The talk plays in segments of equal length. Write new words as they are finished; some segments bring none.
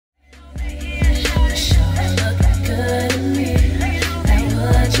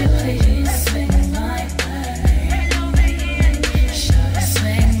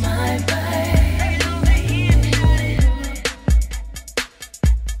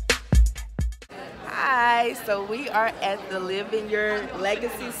guys, so we are at the Live in Your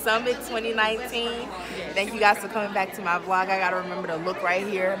Legacy Summit 2019. Thank you guys for coming back to my vlog. I gotta remember to look right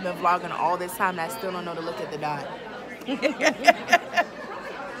here. I've been vlogging all this time and I still don't know to look at the dot.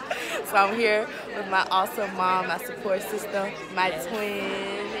 So I'm here with my awesome mom, my support system, my twin.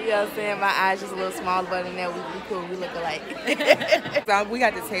 You know what I'm saying? My eyes just a little small, but in there we cool, we look alike. So we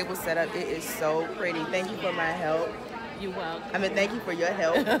got the table set up. It is so pretty. Thank you for my help. You're welcome. I mean, thank you for your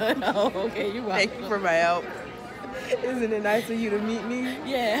help. Oh, okay, you're welcome. Thank you for my help. Isn't it nice of you to meet me?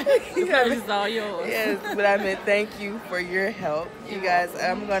 Yeah, the pleasure is all yours. Yes, but I meant thank you for your help. You guys,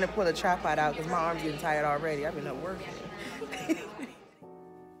 I'm going to pull the tripod out because my arm's getting tired already. I've been up working.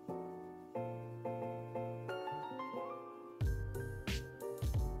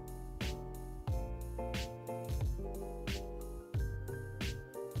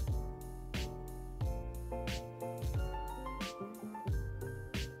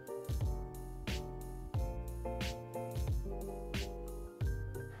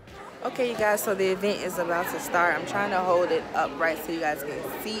 Okay, you guys, so the event is about to start. I'm trying to hold it upright so you guys can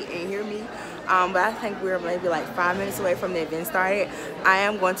see and hear me. But I think we're maybe like 5 minutes away from the event started. I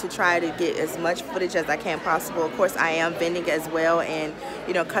am going to try to get as much footage as I can possible. Of course, I am vending as well, and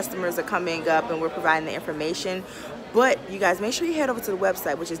you know, customers are coming up and we're providing the information. But you guys, make sure you head over to the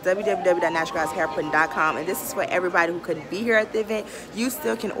website, which is www.naturalguyhairprint.com. And this is for everybody who couldn't be here at the event. You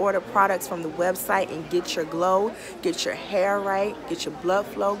still can order products from the website and get your glow, get your hair right, get your blood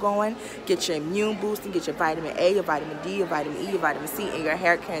flow going, get your immune boosting, get your vitamin A, your vitamin D, your vitamin E, your vitamin C, and your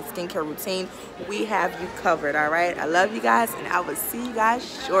hair care and skincare routine. We have you covered, all right? I love you guys, and I will see you guys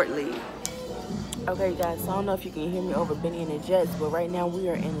shortly. Okay, you guys, so I don't know if you can hear me over Benny and the Jets, but right now we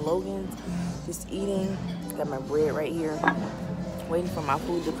are in Logan's, just eating. Got my bread right here, waiting for my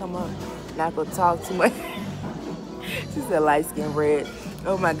food to come up. Not gonna talk too much. She said light skin bread.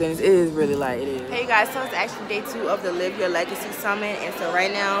 Oh my goodness, it is really light. It is. Hey guys, so it's actually day 2 of the Live Your Legacy Summit, and so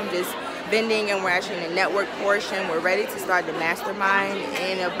right now I'm just vending, and we're actually in the network portion. We're ready to start the mastermind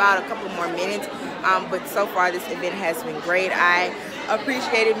in about a couple more minutes. But so far this event has been great. I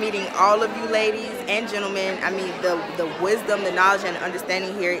appreciated meeting all of you ladies and gentlemen. I mean, the wisdom, the knowledge, and the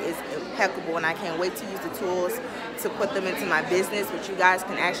understanding here is impeccable, and I can't wait to use the tools to put them into my business. But you guys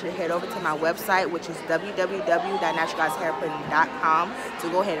can actually head over to my website, which is www.naturalguyhairprint.com, to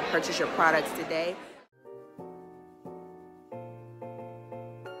go ahead and purchase your products today.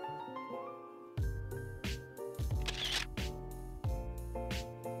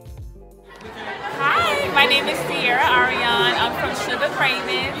 My name is Sierra Ariane. I'm from Sugar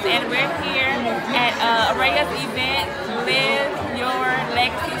Cravings, and we're here at Araya's event, Live Your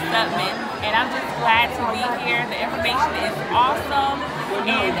Legacy Summit. And I'm just glad to be here. The information is awesome.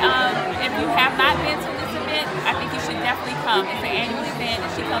 And if you have not been to this event, I think you should definitely come. It's an annual event, and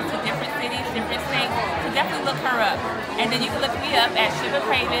she comes to different cities, different states. So definitely look her up. And then you can look me up at Sugar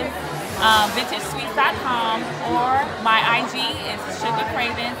Cravings, vintagesweets.com, or my IG is Sugar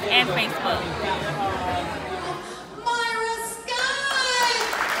Cravings and Facebook.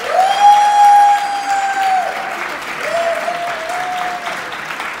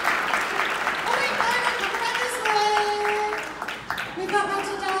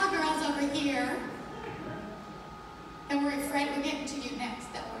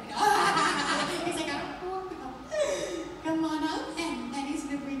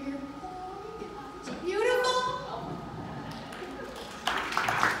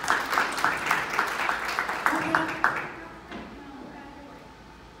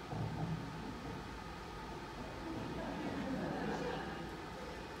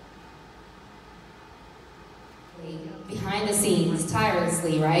 Behind the scenes,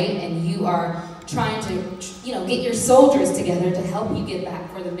 tirelessly, right? And you are trying to, you know, get your soldiers together to help you get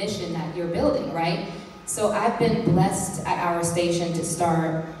back for the mission that you're building, right? So I've been blessed at our station to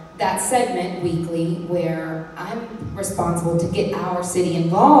start that segment weekly where I'm responsible to get our city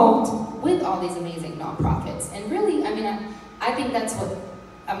involved with all these amazing nonprofits. And really, I mean, I think that's what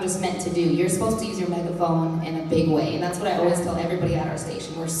I'm just meant to do. You're supposed to use your megaphone in a big way, and that's what I always tell everybody at our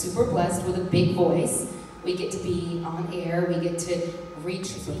station. We're super blessed with a big voice. We get to be on air, we get to reach.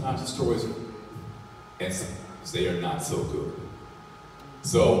 Sometimes the stories are, and sometimes they are not so good.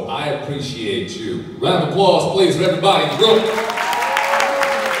 So I appreciate you. Round of applause, please, for everybody in the room.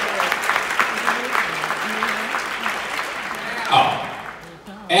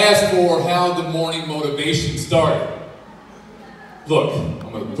 As for how the morning motivation started, look,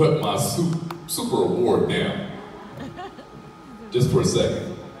 I'm going to put my super award down just for a second.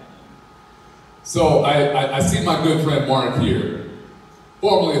 So I see my good friend Mark here,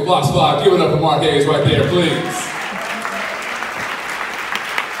 formerly of Fox 5. Give it up for Mark Hayes right there, please.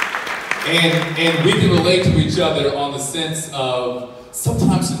 And we can relate to each other on the sense of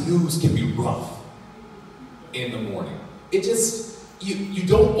sometimes the news can be rough in the morning. It just, you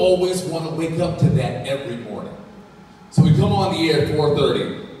don't always want to wake up to that every morning. So we come on the air at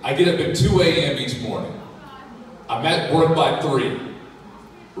 4:30. I get up at 2 a.m. each morning. I'm at work by 3,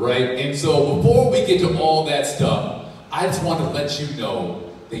 right? And so before we get to all that stuff, I just want to let you know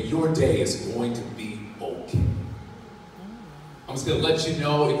that your day is going to be okay. I'm just going to let you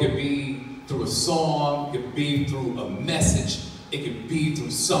know it could be through a song, it could be through a message, it could be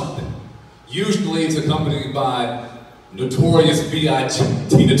through something. Usually it's accompanied by Notorious B.I.G.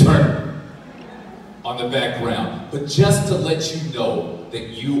 Tina Turner on the background. But just to let you know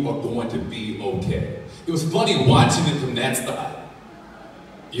that you are going to be okay. It was funny watching it from that side,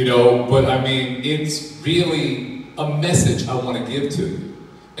 you know, but I mean, it's really a message I want to give to you.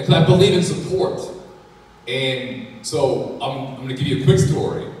 Because I believe in support. And so I'm going to give you a quick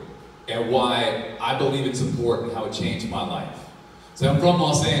story and why I believe in support and how it changed my life. So I'm from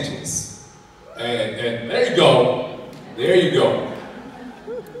Los Angeles. And there you go. There you go.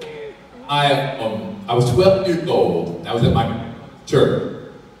 I was 12 years old. I was at my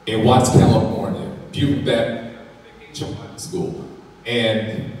church in Watts, California, Beautiful Baptist school.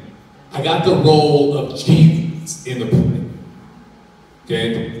 And I got the role of Jesus in the play.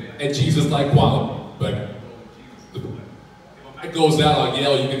 Okay? And Jesus like quality. But if it goes out, I'll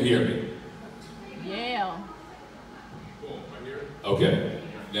yell, you can hear me. Yeah. Okay.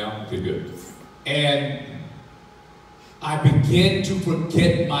 Now? Okay, good. And I begin to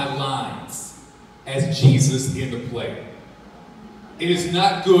forget my lines as Jesus in the play. It is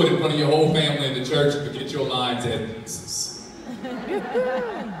not good in front of your whole family in the church to forget your lines as Jesus.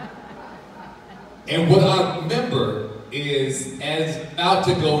 And what I remember is, as it's about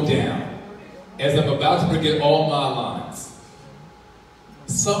to go down, as I'm about to forget all my lines,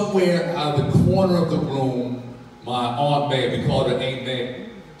 somewhere out of the corner of the room, my Aunt May, we called her Aunt May,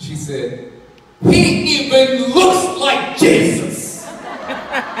 she said, "He even looks like Jesus."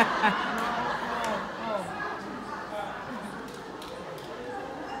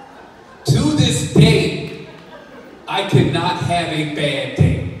 To this day, I cannot have a bad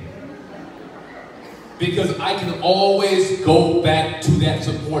day. Because I can always go back to that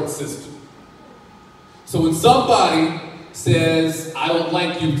support system. So when somebody says, "I don't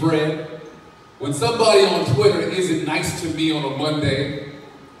like you, Fred," when somebody on Twitter isn't nice to me on a Monday,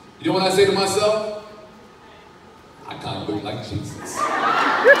 you know what I say to myself? I kind of look like Jesus.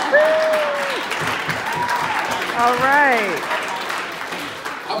 All right.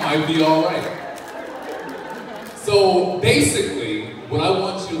 I might be all right. So basically, what I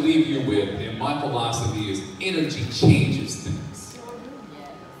want you to leave you with, and my philosophy is, energy changes things.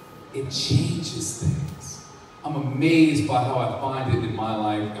 It changes things. I'm amazed by how I find it in my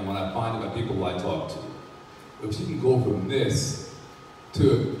life and when I find it by people I talk to. If you can go from this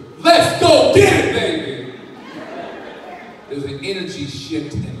to, "Let's go get it, baby!" There's an energy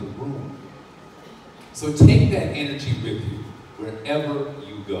shift in the room. So take that energy with you wherever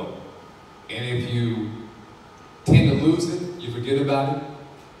you go. And if you tend to lose it, you forget about it,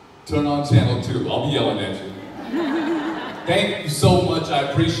 turn on channel 2. I'll be yelling at you. Thank you so much. I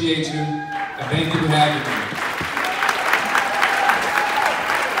appreciate you. And thank you for having me.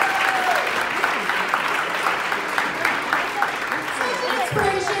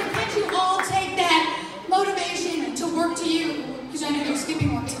 Inspiration. Can't you all take that motivation to work to you? Because I know you're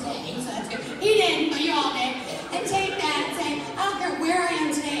skipping work today, so that's good. He didn't, but you all did. And take that and say, I don't care where I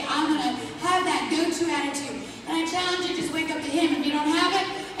am today, I'm going to have that go-to attitude. And I challenge you, just wake up to him. If you don't have it,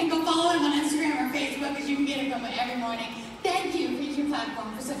 and go follow him on Instagram or Facebook, because you can get it from him every morning. Thank you for using your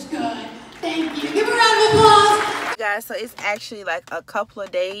platform for such good. Thank you. Give a round of applause. Guys, so it's actually like a couple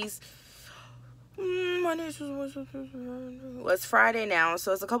of days. It's Friday now,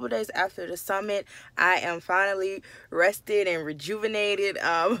 so it's a couple of days after the summit. I am finally rested and rejuvenated.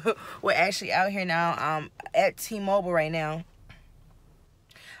 We're actually out here now at T-Mobile right now.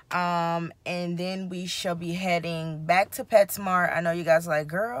 And then we shall be heading back to PetSmart. I know you guys are like,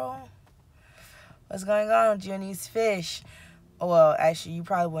 "Girl, what's going on with Jenny's fish?" Well, actually, you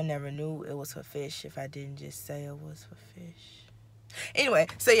probably would never knew it was for fish if I didn't just say it was for fish. Anyway,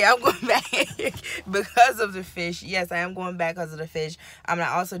 so yeah, I'm going back because of the fish. Yes, I am going back because of the fish. I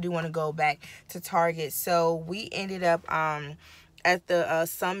also do want to go back to Target. So we ended up at the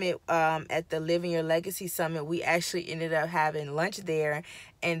summit, at the Living Your Legacy Summit. We actually ended up having lunch there,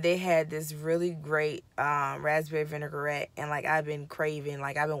 and they had this really great raspberry vinaigrette, and like I've been craving,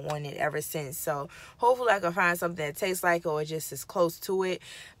 like I've been wanting it ever since. So hopefully I can find something that tastes like it or just as close to it,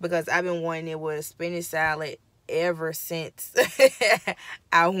 because I've been wanting it with spinach salad ever since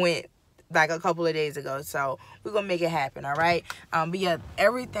I went like a couple of days ago. So we're gonna make it happen, all right? But yeah,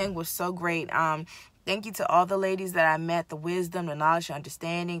 everything was so great. Thank you to all the ladies that I met, the wisdom, the knowledge, the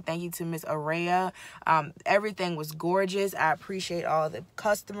understanding. Thank you to Miss Araya. Everything was gorgeous. I appreciate all the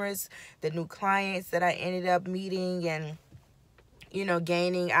customers, the new clients that I ended up meeting and, you know,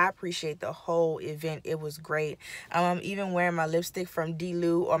 gaining. I appreciate the whole event. It was great. I'm even wearing my lipstick from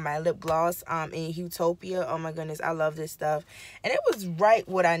Delu, or my lip gloss in Utopia. Oh my goodness, I love this stuff. And it was right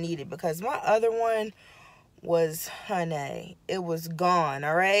what I needed, because my other one was, honey, it was gone.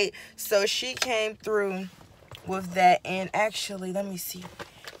 All right, so she came through with that. And actually, let me see.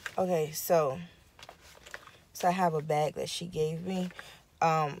 Okay, so I have a bag that she gave me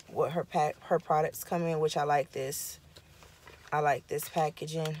with her products come in, which I like this. I like this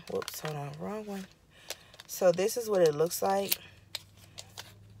packaging. Whoops, hold on, wrong one. So this is what it looks like.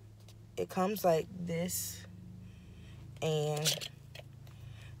 It comes like this, and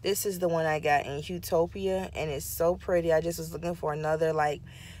this is the one I got in Utopia, and it's so pretty. I just was looking for another like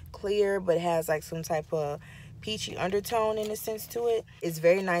clear, but has like some type of peachy undertone in a sense to it. It's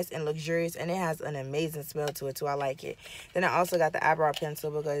very nice and luxurious, and it has an amazing smell to it too. I like it. Then I also got the eyebrow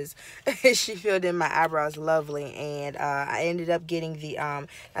pencil because she filled in my eyebrows lovely, and I ended up getting the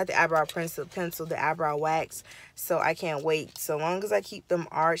not the eyebrow pencil, the eyebrow wax. So I can't wait. So long as I keep them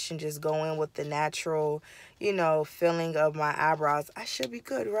arched and just go in with the natural, you know, filling of my eyebrows, I should be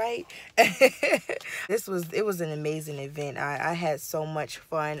good, right? It was an amazing event. I had so much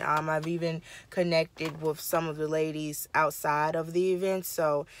fun. I've even connected with some of the ladies outside of the event.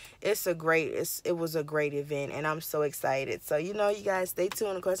 So it was a great event, and I'm so excited. So, you know, you guys stay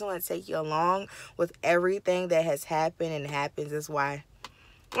tuned. Of course, I want to take you along with everything that has happened and happens. That's why.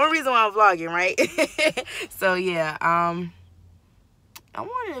 One reason why I'm vlogging, right? So yeah, I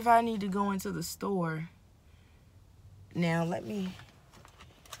wonder if I need to go into the store. Now I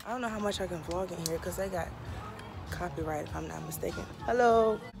don't know how much I can vlog in here because they got copyright if I'm not mistaken.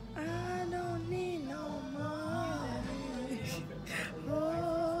 Hello. I don't need no money.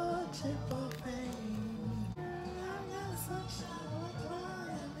 Oh, triple pain. I got sunshine.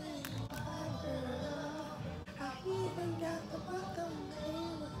 I even got the bottom.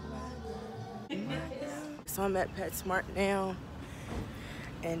 So I'm at PetSmart now,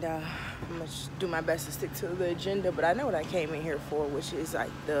 and I'm gonna do my best to stick to the agenda, but I know what I came in here for, which is like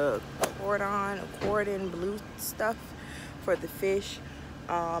the cordon blue stuff for the fish,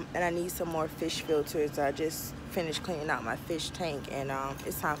 and I need some more fish filters. I just finished cleaning out my fish tank, and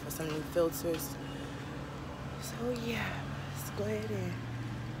it's time for some new filters. So yeah, let's go ahead and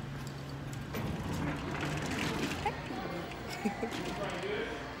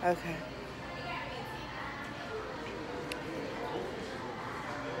okay.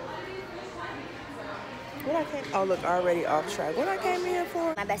 Oh look, already off track. What I came in here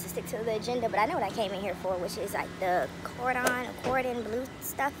for? My best to stick to the agenda, but I know what I came in here for, which is like the cordon blue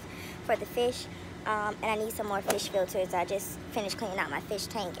stuff for the fish. And I need some more fish filters. I just finished cleaning out my fish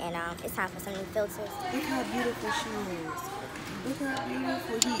tank, and it's time for some new filters. Look how beautiful she is. Look how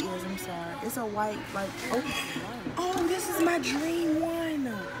beautiful he is. I'm sorry. It's a white, like, oh, this is my dream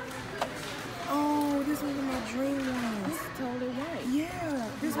one. Oh, this is one of my dream ones. It's totally white. Yeah,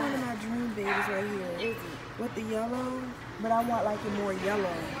 this is one of my dream babies right here. Is it? With the yellow, but I want like it more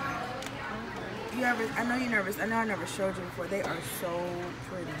yellow. You ever? I know you're nervous. I know I never showed you before. They are so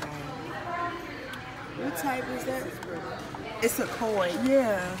pretty, man. What type is that? It's a koi.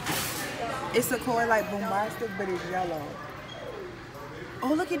 Yeah, it's a koi like bombastic, but it's yellow.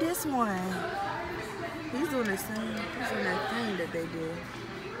 Oh, look at this one. He's doing the same. He's doing that thing that they did.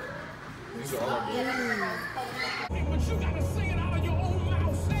 He's so pretty. But you gotta say it out of your own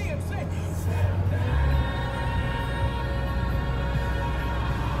mouth. Say it, say it.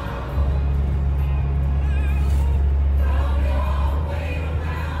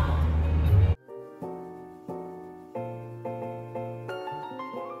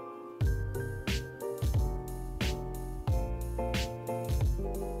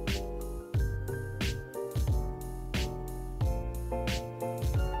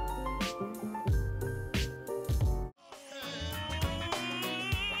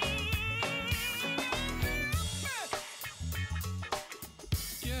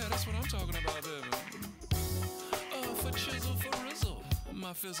 That's what I'm talking about, baby. For chisel, for rizzle.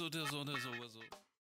 My fizzle, dizzle, nizzle, whizzle.